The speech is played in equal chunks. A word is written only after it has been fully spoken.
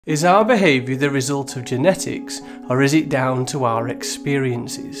Is our behaviour the result of genetics, or is it down to our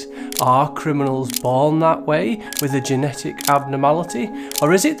experiences? Are criminals born that way with a genetic abnormality,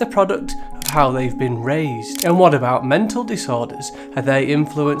 or is it the product of how they've been raised? And what about mental disorders? Are they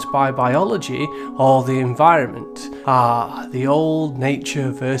influenced by biology or the environment? The old nature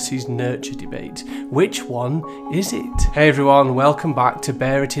versus nurture debate. Which one is it? Hey everyone, welcome back to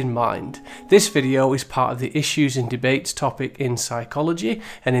Bear It In Mind. This video is part of the Issues and Debates topic in psychology,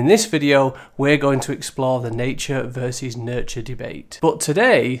 and in this video we're going to explore the nature versus nurture debate. But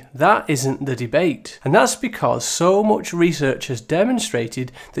today that isn't the debate, and that's because so much research has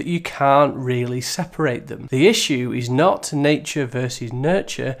demonstrated that you can't really separate them. The issue is not nature versus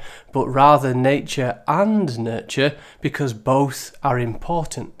nurture, but rather nature and nurture, because both are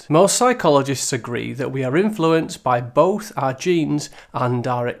important. Most psychologists agree that we are influenced by both our genes and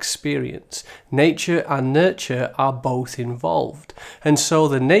our experience. Nature and nurture are both involved, and so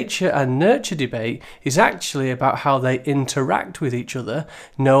the nature and nurture debate is actually about how they interact with each other,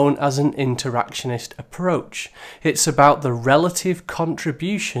 known as an interactionist approach. It's about the relative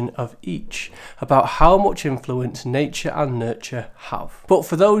contribution of each, about how much influence nature and nurture have. But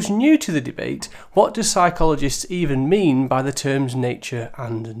for those new to the debate, what do psychologists even mean by the terms nature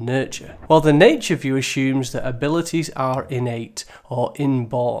and nurture? Well, the nature view assumes that abilities are innate or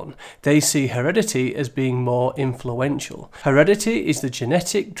inborn. They see heredity as being more influential. Heredity is the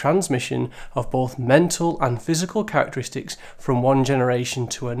genetic transmission of both mental and physical characteristics from one generation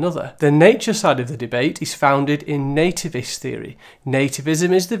to another. The nature side of the debate is founded in nativist theory.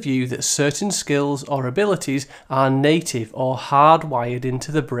 Nativism is the view that certain skills or abilities are native or hardwired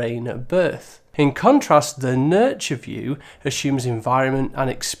into the brain at birth. In contrast, the nurture view assumes environment and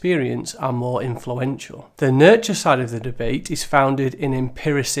experience are more influential. The nurture side of the debate is founded in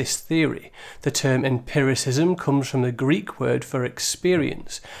empiricist theory. The term empiricism comes from the Greek word for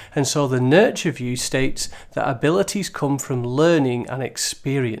experience, and so the nurture view states that abilities come from learning and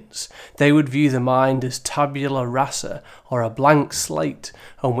experience. They would view the mind as tabula rasa, or a blank slate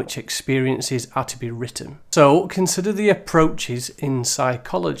on which experiences are to be written. So consider the approaches in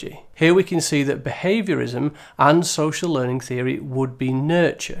psychology. Here we can see that behaviorism and social learning theory would be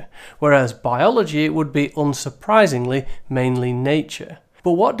nurture, whereas biology would be, unsurprisingly, mainly nature.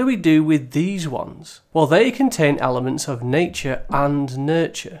 But what do we do with these ones? Well, they contain elements of nature and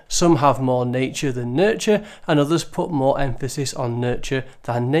nurture. Some have more nature than nurture, and others put more emphasis on nurture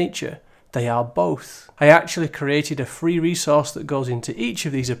than nature. They are both. I actually created a free resource that goes into each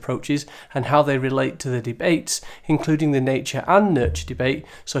of these approaches and how they relate to the debates, including the nature and nurture debate,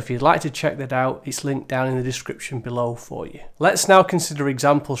 so if you'd like to check that out, it's linked down in the description below for you. Let's now consider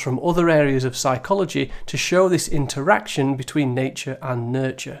examples from other areas of psychology to show this interaction between nature and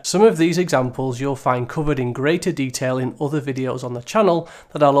nurture. Some of these examples you'll find covered in greater detail in other videos on the channel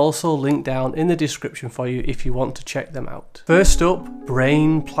that I'll also link down in the description for you if you want to check them out. First up,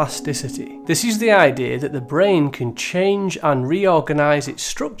 brain plasticity. This is the idea that the brain can change and reorganize its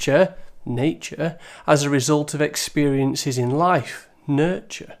structure, nature, as a result of experiences in life,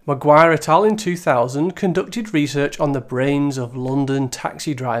 nurture. Maguire et al. In 2000 conducted research on the brains of London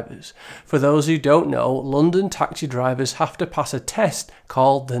taxi drivers. For those who don't know, London taxi drivers have to pass a test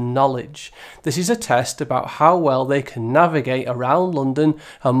called the Knowledge. This is a test about how well they can navigate around London,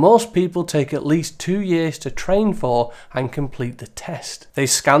 and most people take at least 2 years to train for and complete the test. They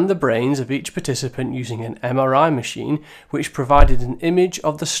scanned the brains of each participant using an MRI machine, which provided an image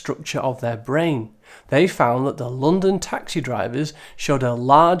of the structure of their brain. They found that the London taxi drivers showed a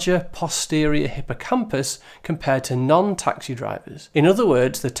larger posterior hippocampus compared to non-taxi drivers. In other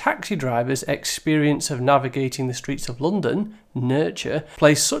words, the taxi drivers' experience of navigating the streets of London, nurture,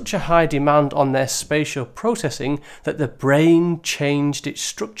 placed such a high demand on their spatial processing that the brain changed its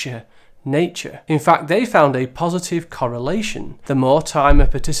structure, nature. In fact, they found a positive correlation. The more time a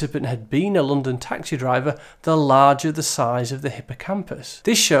participant had been a London taxi driver, the larger the size of the hippocampus.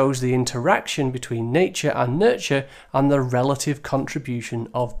 This shows the interaction between nature and nurture and the relative contribution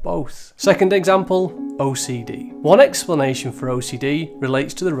of both. Second example, OCD. One explanation for OCD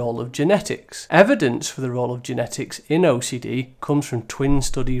relates to the role of genetics. Evidence for the role of genetics in OCD comes from twin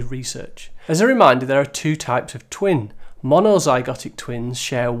study research. As a reminder, there are two types of twin. Monozygotic twins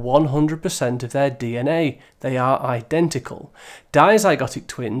share 100% of their DNA. They are identical. Dizygotic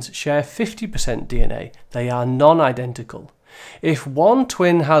twins share 50% DNA. They are non-identical. If one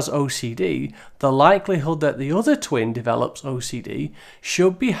twin has OCD, the likelihood that the other twin develops OCD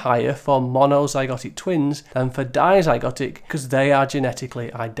should be higher for monozygotic twins than for dizygotic, because they are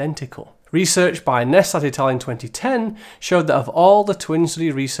genetically identical. Research by Ness et al. In 2010 showed that of all the twin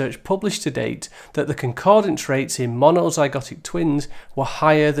study research published to date, that the concordance rates in monozygotic twins were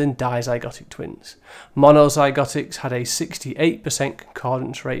higher than dizygotic twins. Monozygotics had a 68%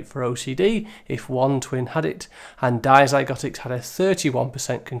 concordance rate for OCD if one twin had it, and dizygotics had a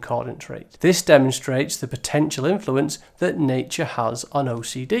 31% concordance rate. This demonstrates the potential influence that nature has on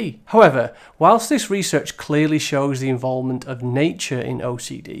OCD. However, whilst this research clearly shows the involvement of nature in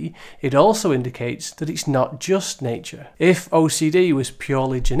OCD, it also indicates that it's not just nature. If OCD was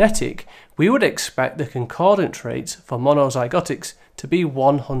purely genetic, we would expect the concordance rates for monozygotics to be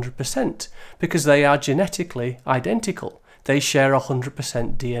 100% because they are genetically identical. They share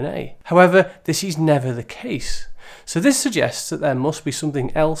 100% DNA. However, this is never the case. So this suggests that there must be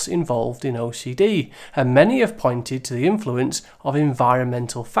something else involved in OCD, and many have pointed to the influence of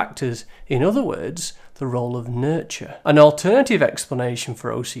environmental factors, in other words, the role of nurture. An alternative explanation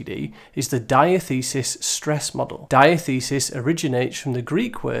for OCD is the diathesis-stress model. Diathesis originates from the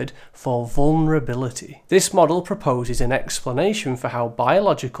Greek word for vulnerability. This model proposes an explanation for how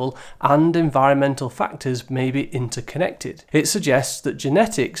biological and environmental factors may be interconnected. It suggests that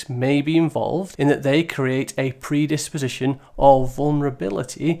genetics may be involved in that they create a predisposition or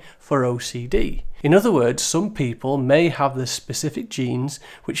vulnerability for OCD. In other words, some people may have the specific genes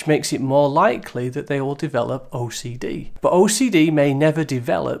which makes it more likely that they will develop OCD. But OCD may never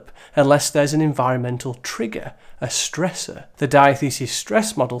develop unless there's an environmental trigger, a stressor. The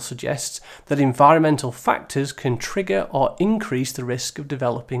diathesis-stress model suggests that environmental factors can trigger or increase the risk of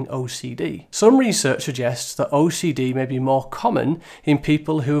developing OCD. Some research suggests that OCD may be more common in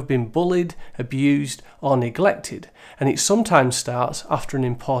people who have been bullied, abused, or neglected, and it sometimes starts after an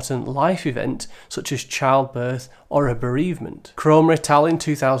important life event such as childbirth or a bereavement. Cromer et al. In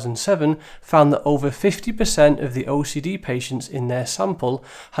 2007 found that over 50% of the OCD patients in their sample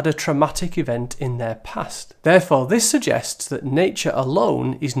had a traumatic event in their past. Therefore, this suggests that nature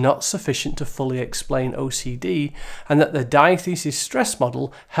alone is not sufficient to fully explain OCD, and that the diathesis-stress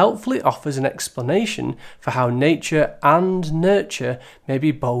model helpfully offers an explanation for how nature and nurture may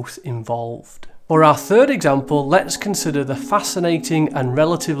be both involved. For our third example, let's consider the fascinating and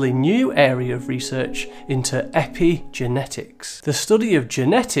relatively new area of research into epigenetics. The study of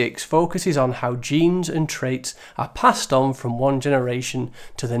genetics focuses on how genes and traits are passed on from one generation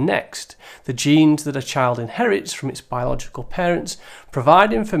to the next. The genes that a child inherits from its biological parents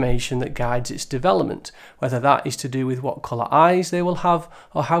provide information that guides its development, whether that is to do with what colour eyes they will have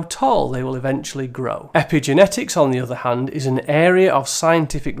or how tall they will eventually grow. Epigenetics, on the other hand, is an area of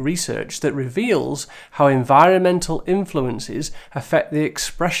scientific research that reveals how environmental influences affect the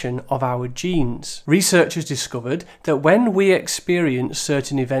expression of our genes. Researchers discovered that when we experience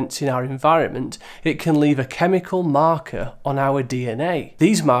certain events in our environment, it can leave a chemical marker on our DNA.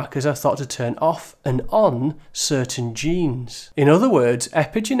 These markers are thought to turn off and on certain genes. In other words,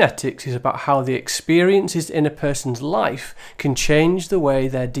 epigenetics is about how the experiences in a person's life can change the way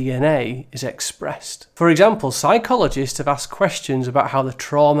their DNA is expressed. For example, psychologists have asked questions about how the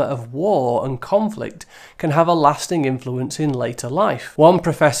trauma of war and conflict can have a lasting influence in later life. One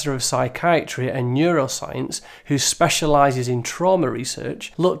professor of psychiatry and neuroscience, who specialises in trauma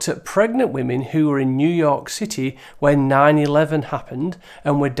research, looked at pregnant women who were in New York City when 9/11 happened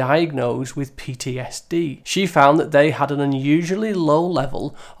and were diagnosed with PTSD. She found that they had an unusually low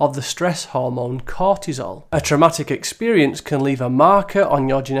level of the stress hormone cortisol. A traumatic experience can leave a marker on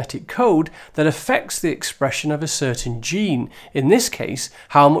your genetic code that affects the expression of a certain gene, in this case,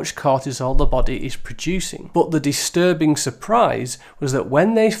 how much cortisol the body is producing. But the disturbing surprise was that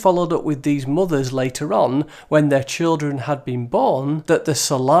when they followed up with these mothers later on, when their children had been born, that the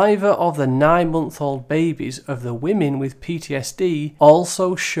saliva of the 9-month-old babies of the women with PTSD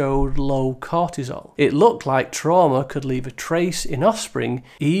also showed low cortisol. It looked like trauma could leave a trace in offspring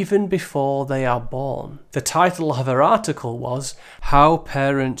even before they are born. The title of her article was "How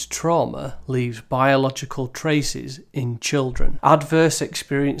Parent Trauma Leaves Biological Traces in Children. Adverse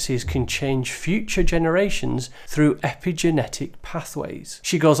experiences can change future generations through epigenetic pathways."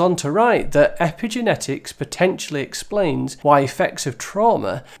 She goes on to write that epigenetics potentially explains why effects of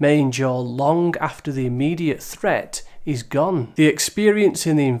trauma may endure long after the immediate threat is gone. The experience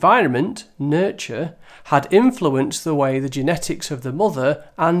in the environment, nurture, had influenced the way the genetics of the mother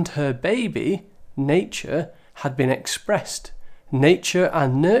and her baby, nature, had been expressed. Nature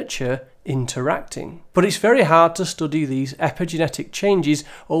and nurture interacting. But it's very hard to study these epigenetic changes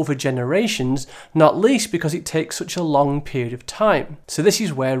over generations, not least because it takes such a long period of time. So this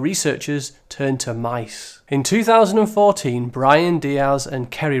is where researchers turn to mice. In 2014, Brian Diaz and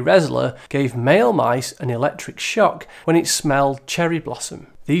Kerry Resler gave male mice an electric shock when it smelled cherry blossom.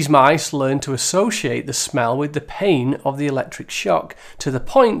 The These mice learned to associate the smell with the pain of the electric shock, to the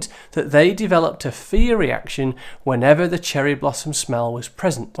point that they developed a fear reaction whenever the cherry blossom smell was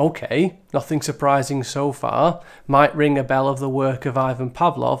present. Okay, nothing surprising so far. Might ring a bell of the work of Ivan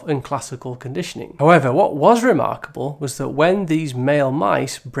Pavlov and classical conditioning. However, what was remarkable was that when these male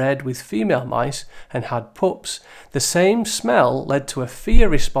mice bred with female mice and had pups, the same smell led to a fear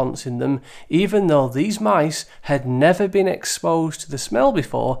response in them, even though these mice had never been exposed to the smell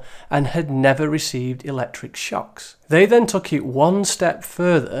before and had never received electric shocks. They then took it one step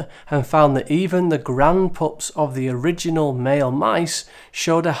further and found that even the grandpups of the original male mice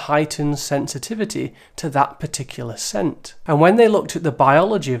showed a heightened sensitivity to that particular scent. And when they looked at the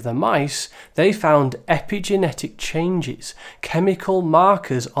biology of the mice, they found epigenetic changes, chemical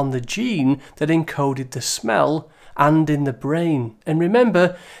markers on the gene that encoded the smell, and in the brain. And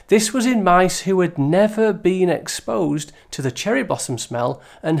remember, this was in mice who had never been exposed to the cherry blossom smell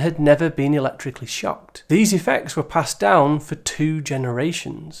and had never been electrically shocked. These effects were passed down for 2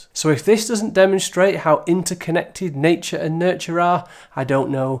 generations. So if this doesn't demonstrate how interconnected nature and nurture are, I don't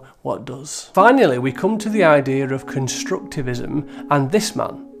know what does. Finally, we come to the idea of constructivism and this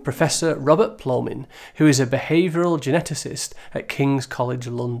man, Professor Robert Plomin, who is a behavioural geneticist at King's College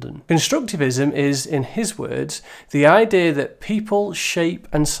London. Constructivism is, in his words, the idea that people shape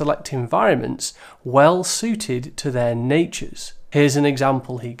and select environments well suited to their natures. Here's an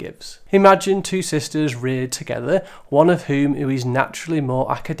example he gives. Imagine 2 sisters reared together, one of whom is naturally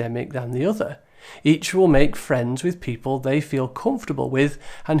more academic than the other. Each will make friends with people they feel comfortable with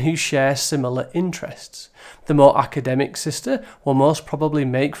and who share similar interests. The more academic sister will most probably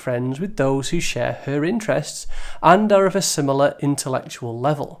make friends with those who share her interests and are of a similar intellectual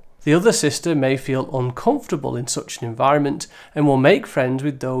level. The other sister may feel uncomfortable in such an environment and will make friends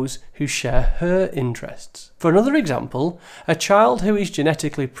with those who share her interests. For another example, a child who is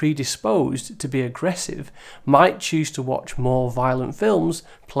genetically predisposed to be aggressive might choose to watch more violent films,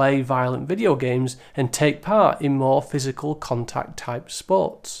 play violent video games, and take part in more physical contact type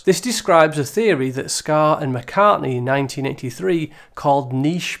sports. This describes a theory that Scar and McCartney in 1983 called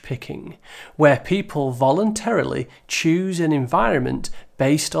niche picking, where people voluntarily choose an environment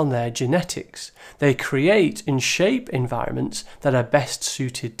based on their genetics. They create and shape environments that are best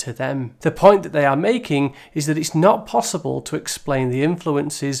suited to them. The point that they are making is that it's not possible to explain the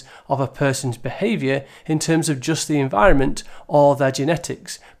influences of a person's behaviour in terms of just the environment or their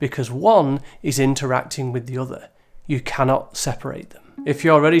genetics, because one is interacting with the other. You cannot separate them. If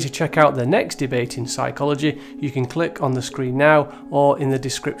you're ready to check out the next debate in psychology, you can click on the screen now or in the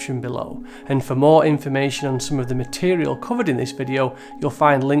description below. And for more information on some of the material covered in this video, you'll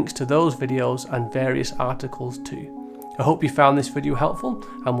find links to those videos and various articles too. I hope you found this video helpful,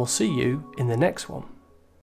 and we'll see you in the next one.